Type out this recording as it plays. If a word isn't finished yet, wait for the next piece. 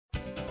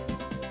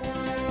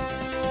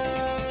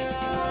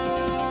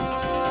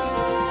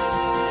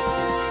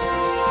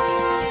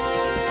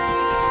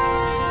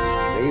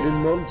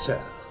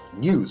Montana.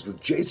 News with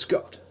Jay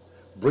Scott,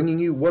 bringing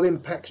you what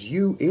impacts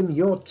you in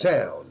your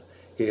town.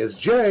 Here's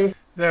Jay.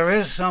 There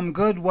is some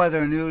good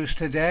weather news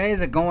today.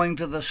 The Going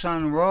to the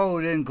Sun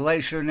Road in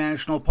Glacier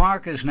National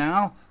Park is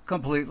now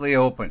completely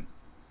open.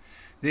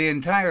 The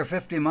entire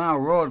 50-mile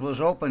road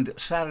was opened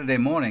Saturday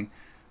morning,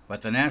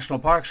 but the National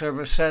Park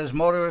Service says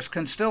motorists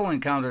can still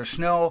encounter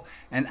snow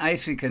and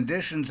icy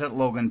conditions at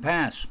Logan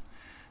Pass.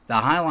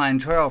 The Highline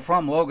Trail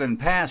from Logan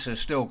Pass is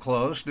still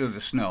closed due to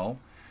snow.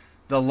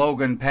 The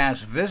Logan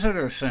Pass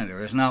Visitor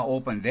Center is now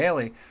open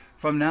daily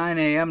from 9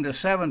 a.m. to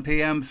 7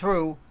 p.m.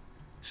 through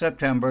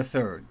September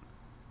 3rd.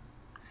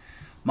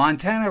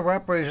 Montana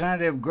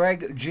Representative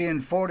Greg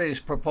Gianforte's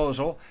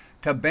proposal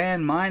to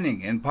ban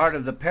mining in part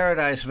of the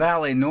Paradise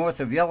Valley north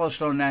of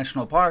Yellowstone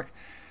National Park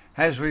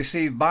has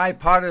received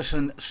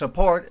bipartisan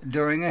support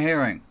during a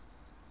hearing.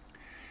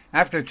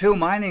 After two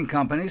mining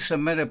companies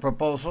submitted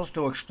proposals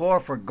to explore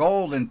for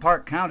gold in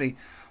Park County,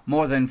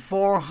 more than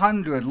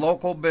 400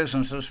 local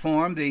businesses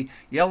formed the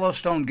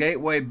Yellowstone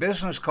Gateway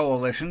Business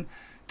Coalition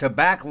to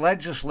back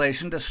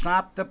legislation to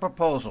stop the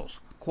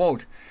proposals.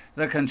 Quote,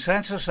 "The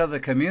consensus of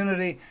the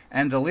community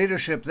and the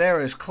leadership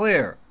there is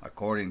clear,"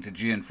 according to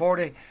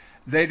Gianforte.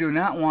 "They do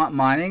not want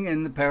mining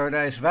in the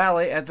Paradise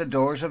Valley at the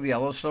doors of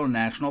Yellowstone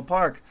National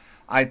Park.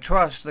 I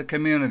trust the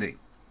community."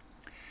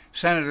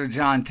 Senator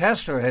Jon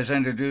Tester has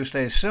introduced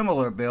a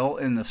similar bill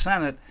in the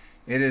Senate.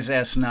 It is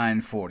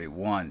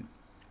S-941.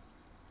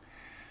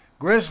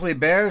 Grizzly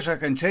bears are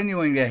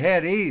continuing to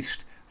head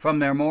east from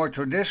their more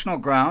traditional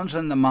grounds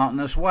in the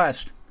mountainous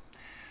west.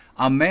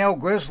 A male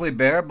grizzly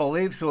bear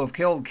believed to have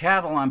killed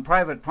cattle on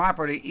private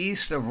property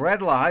east of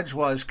Red Lodge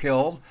was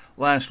killed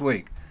last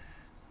week.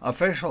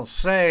 Officials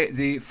say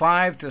the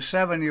 5 to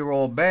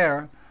 7-year-old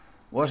bear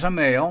was a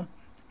male.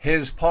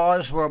 His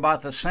paws were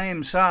about the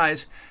same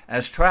size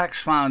as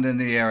tracks found in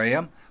the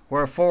area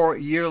where 4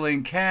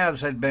 yearling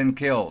calves had been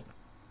killed.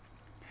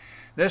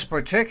 This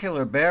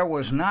particular bear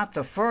was not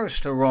the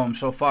first to roam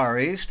so far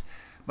east,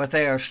 but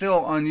they are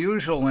still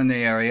unusual in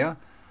the area.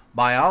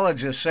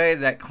 Biologists say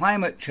that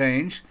climate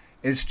change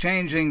is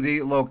changing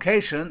the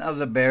location of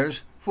the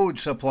bear's food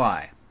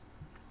supply.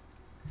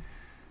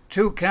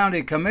 2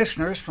 county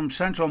commissioners from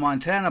central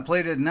Montana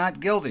pleaded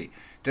not guilty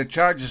to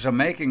charges of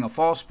making a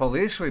false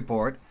police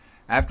report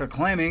after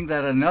claiming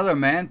that another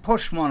man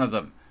pushed one of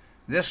them,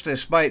 this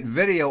despite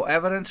video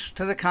evidence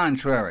to the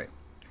contrary.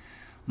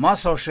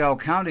 Musselshell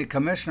County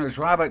Commissioners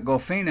Robert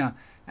Gofina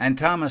and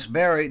Thomas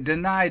Berry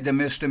denied the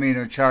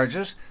misdemeanor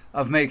charges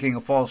of making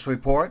a false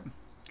report.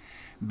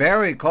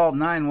 Berry called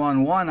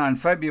 911 on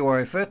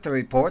February 5th to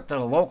report that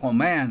a local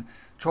man,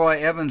 Troy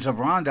Evans of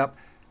Roundup,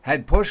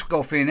 had pushed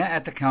Gofina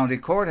at the county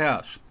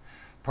courthouse.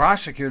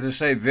 Prosecutors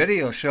say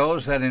video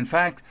shows that, in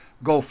fact,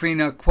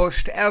 Gofina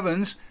pushed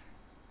Evans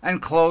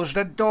and closed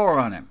a door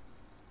on him.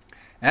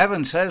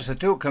 Evans says the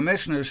 2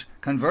 commissioners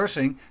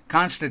conversing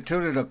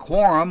constituted a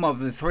quorum of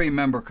the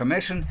 3-member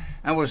commission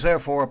and was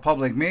therefore a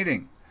public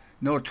meeting.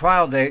 No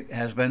trial date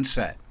has been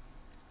set.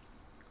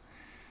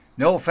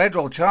 No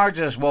federal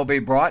charges will be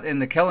brought in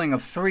the killing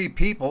of 3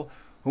 people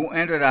who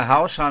entered a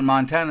house on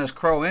Montana's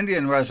Crow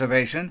Indian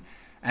Reservation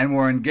and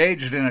were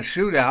engaged in a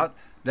shootout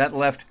that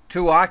left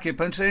 2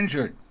 occupants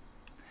injured.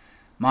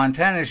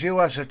 Montana's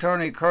U.S.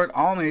 Attorney Kurt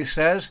Alme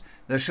says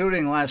the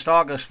shooting last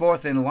August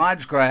 4th in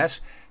Lodgegrass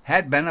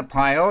had been a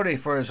priority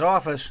for his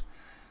office,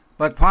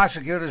 but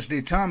prosecutors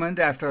determined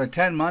after a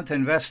 10-month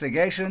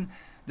investigation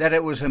that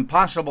it was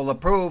impossible to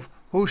prove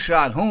who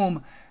shot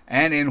whom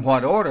and in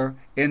what order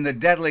in the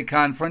deadly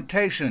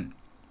confrontation.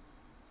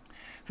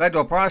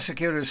 Federal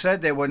prosecutors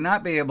said they would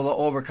not be able to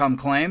overcome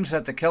claims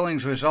that the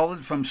killings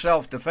resulted from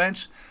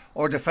self-defense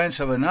or defense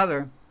of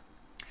another.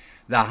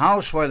 The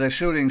house where the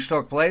shootings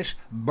took place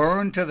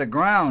burned to the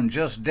ground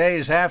just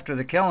days after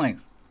the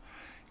killing.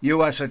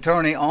 U.S.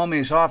 Attorney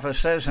Alme's office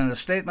says in a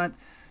statement,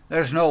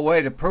 "There's no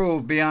way to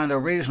prove beyond a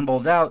reasonable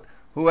doubt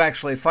who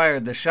actually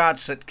fired the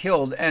shots that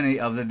killed any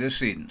of the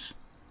decedents."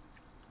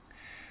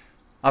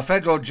 A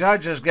federal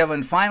judge has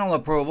given final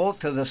approval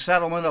to the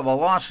settlement of a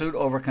lawsuit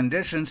over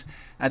conditions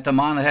at the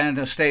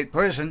Montana State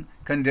Prison,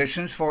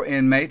 conditions for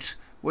inmates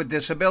with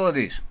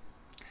disabilities.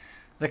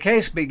 The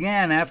case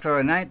began after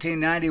a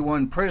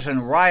 1991 prison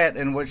riot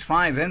in which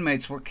 5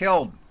 inmates were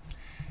killed.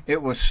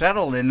 It was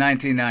settled in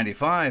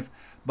 1995,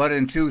 but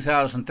in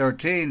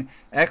 2013,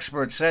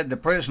 experts said the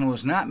prison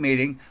was not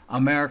meeting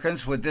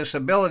Americans with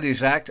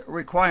Disabilities Act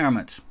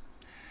requirements.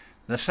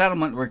 The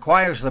settlement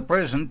requires the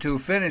prison to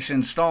finish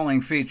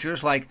installing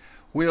features like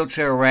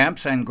wheelchair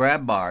ramps and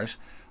grab bars,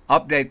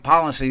 update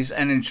policies,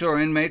 and ensure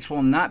inmates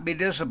will not be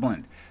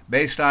disciplined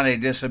based on a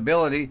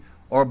disability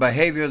or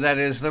behavior that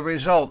is the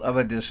result of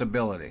a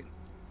disability.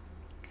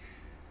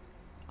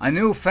 A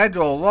new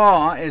federal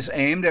law is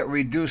aimed at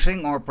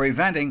reducing or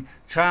preventing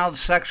child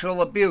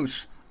sexual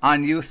abuse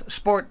on youth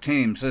sport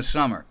teams this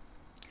summer.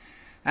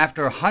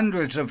 After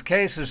hundreds of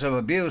cases of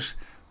abuse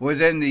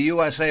within the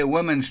USA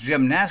women's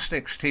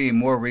gymnastics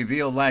team were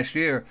revealed last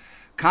year,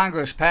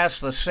 Congress passed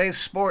the Safe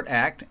Sport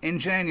Act in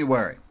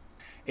January.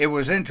 It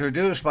was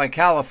introduced by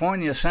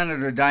California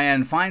Senator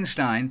Dianne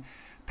Feinstein,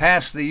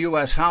 passed the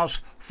U.S.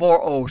 House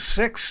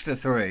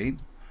 406-3,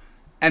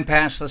 and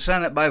passed the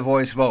Senate by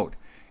voice vote.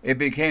 It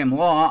became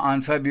law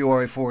on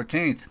February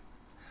 14th.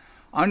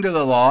 Under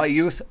the law,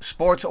 youth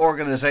sports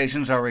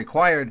organizations are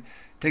required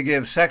to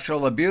give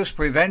sexual abuse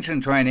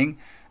prevention training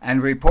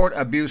and report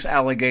abuse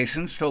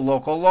allegations to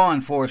local law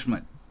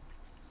enforcement.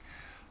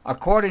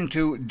 According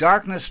to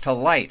Darkness to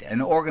Light,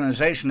 an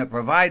organization that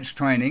provides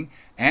training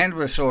and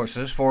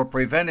resources for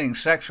preventing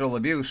sexual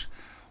abuse,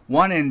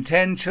 1 in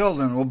 10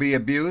 children will be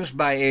abused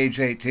by age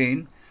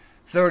 18.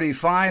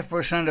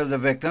 35% of the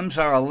victims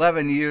are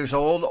 11 years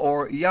old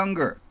or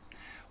younger.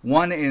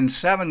 1 in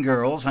 7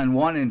 girls and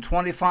 1 in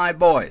 25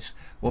 boys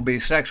will be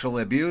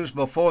sexually abused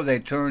before they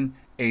turn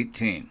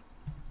 18.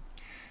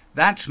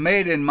 That's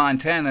Made in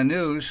Montana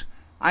News.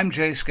 I'm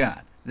Jay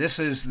Scott. This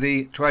is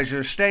the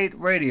Treasure State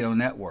Radio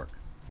Network.